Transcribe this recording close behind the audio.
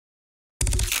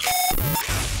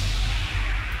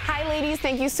ladies,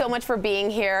 thank you so much for being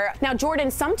here. Now,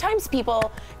 Jordin, sometimes people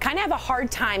kind of have a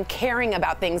hard time caring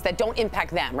about things that don't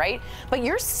impact them, right? But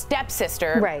your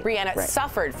stepsister, Brianna,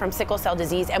 suffered from sickle cell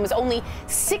disease and was only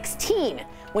 16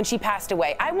 when she passed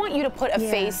away. I want you to put a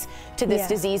face to this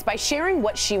disease by sharing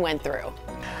what she went through.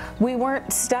 We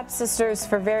weren't stepsisters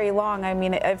for very long. I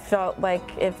mean, it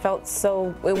felt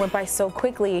so, it went by so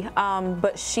quickly.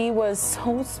 But she was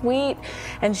so sweet,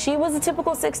 and she was a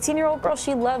typical 16-year-old girl.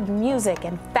 She loved music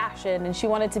and fashion, and she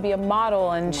wanted to be a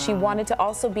model, and she wanted to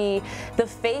also be the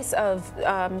face of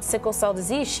sickle cell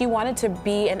disease. She wanted to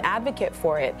be an advocate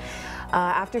for it.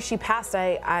 After she passed,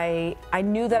 I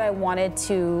knew that I wanted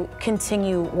to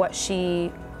continue what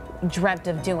she dreamt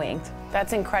of doing.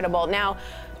 That's incredible. Now,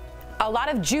 a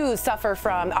lot of Jews suffer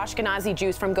from, Ashkenazi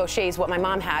Jews from Gaucher's, what my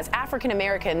mom has. African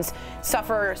Americans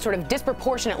suffer sort of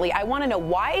disproportionately. I want to know,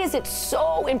 why is it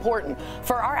so important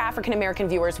for our African American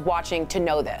viewers watching to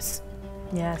know this?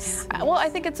 Yes. Well, I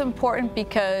think it's important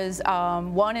because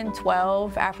 1 in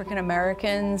 12 African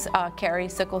Americans carry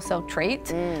sickle cell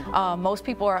trait. Most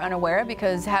people are unaware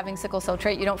because having sickle cell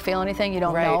trait, you don't feel anything, you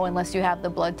don't know unless you have the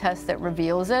blood test that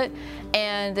reveals it.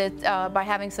 And by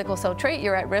having sickle cell trait,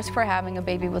 you're at risk for having a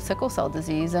baby with sickle cell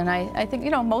disease. And I think,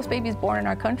 you know, most babies born in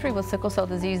our country with sickle cell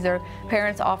disease, their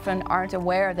parents often aren't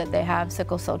aware that they have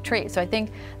sickle cell trait. So I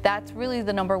think that's really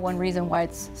the #1 reason why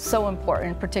it's so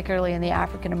important, particularly in the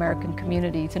African American community,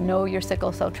 to know your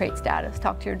sickle cell trait status.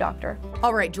 Talk to your doctor.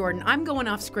 All right, Jordin, I'm going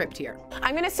off script here.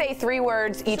 I'm going to say 3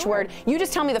 words, each word. You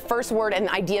just tell me the first word and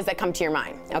ideas that come to your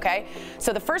mind, okay?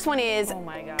 So the first one is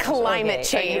climate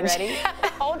change. Are you ready?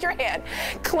 Hold your hand.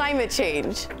 Climate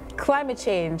change. Climate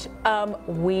change.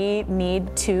 We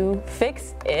need to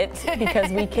fix it because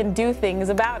we can do things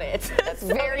about it. That's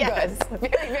very good.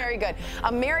 Very, very good.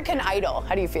 American Idol.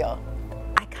 How do you feel?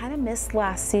 I kind of missed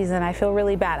last season. I feel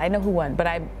really bad. I know who won, but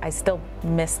I still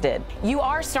missed it. You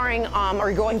are starring,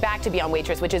 or going back to be on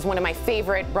Waitress, which is one of my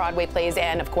favorite Broadway plays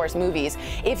and, of course, movies.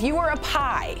 If you were a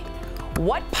pie,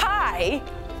 what pie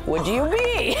would you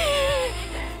be?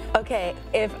 Okay,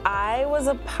 if I was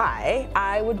a pie,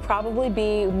 I would probably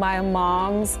be my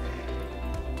mom's.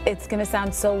 It's gonna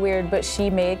sound so weird, but she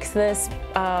makes this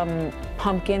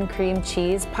pumpkin cream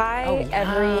cheese pie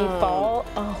every fall.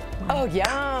 Oh,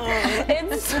 yum.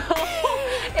 It's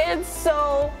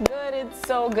so good. It's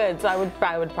so good. So I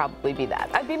would probably be that.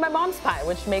 I'd be my mom's pie,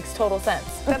 which makes total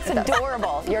sense. That's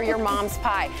adorable. You're your mom's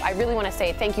pie. I really want to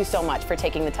say thank you so much for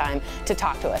taking the time to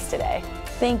talk to us today.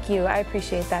 Thank you. I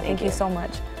appreciate that. Thank you so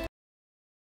much.